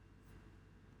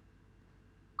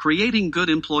Creating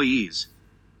good employees.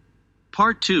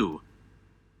 Part 2.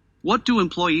 What do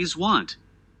employees want?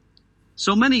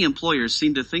 So many employers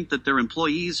seem to think that their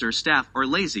employees or staff are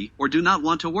lazy or do not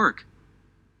want to work.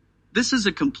 This is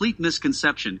a complete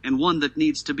misconception and one that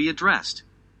needs to be addressed.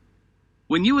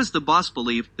 When you as the boss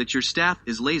believe that your staff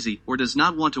is lazy or does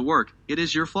not want to work, it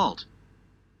is your fault.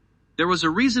 There was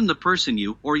a reason the person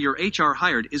you or your HR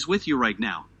hired is with you right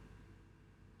now.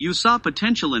 You saw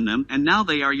potential in them and now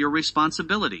they are your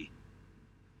responsibility.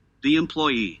 The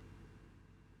employee.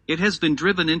 It has been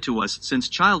driven into us since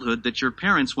childhood that your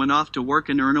parents went off to work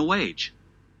and earn a wage.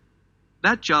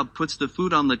 That job puts the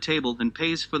food on the table and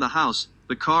pays for the house,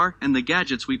 the car, and the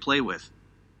gadgets we play with.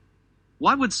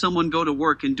 Why would someone go to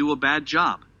work and do a bad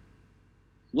job?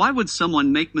 Why would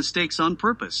someone make mistakes on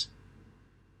purpose?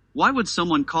 Why would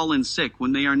someone call in sick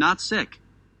when they are not sick?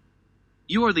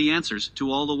 You are the answers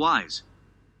to all the whys.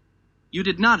 You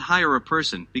did not hire a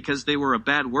person because they were a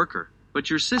bad worker, but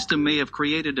your system may have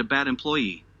created a bad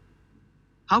employee.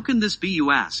 How can this be,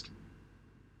 you ask?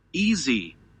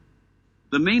 Easy.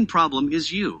 The main problem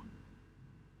is you.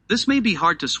 This may be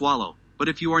hard to swallow, but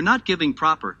if you are not giving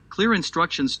proper, clear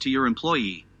instructions to your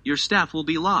employee, your staff will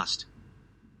be lost.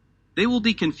 They will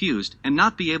be confused and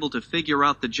not be able to figure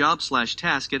out the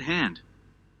job/task at hand.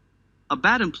 A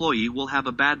bad employee will have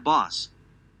a bad boss.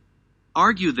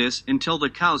 Argue this until the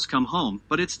cows come home,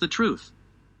 but it's the truth.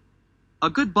 A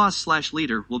good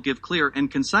boss/leader will give clear and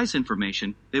concise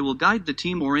information. They will guide the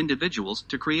team or individuals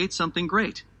to create something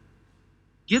great.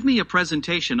 Give me a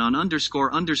presentation on _______________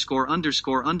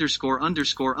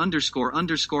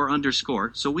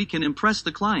 so we can impress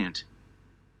the client.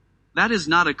 That is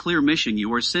not a clear mission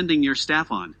you are sending your staff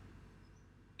on.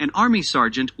 An army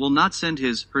sergeant will not send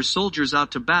his/her soldiers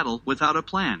out to battle without a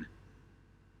plan.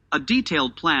 A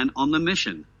detailed plan on the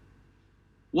mission.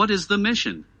 What is the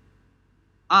mission?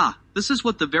 This is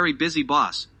what the very busy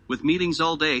boss, with meetings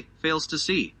all day, fails to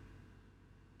see.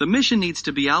 The mission needs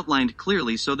to be outlined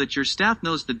clearly so that your staff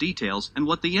knows the details and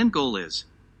what the end goal is.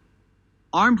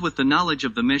 Armed with the knowledge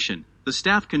of the mission, the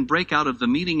staff can break out of the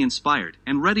meeting inspired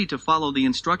and ready to follow the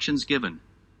instructions given.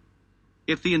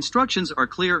 If the instructions are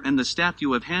clear and the staff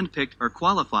you have handpicked are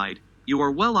qualified, you are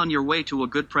well on your way to a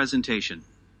good presentation.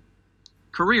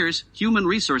 Careers, human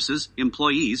resources,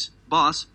 employees, boss,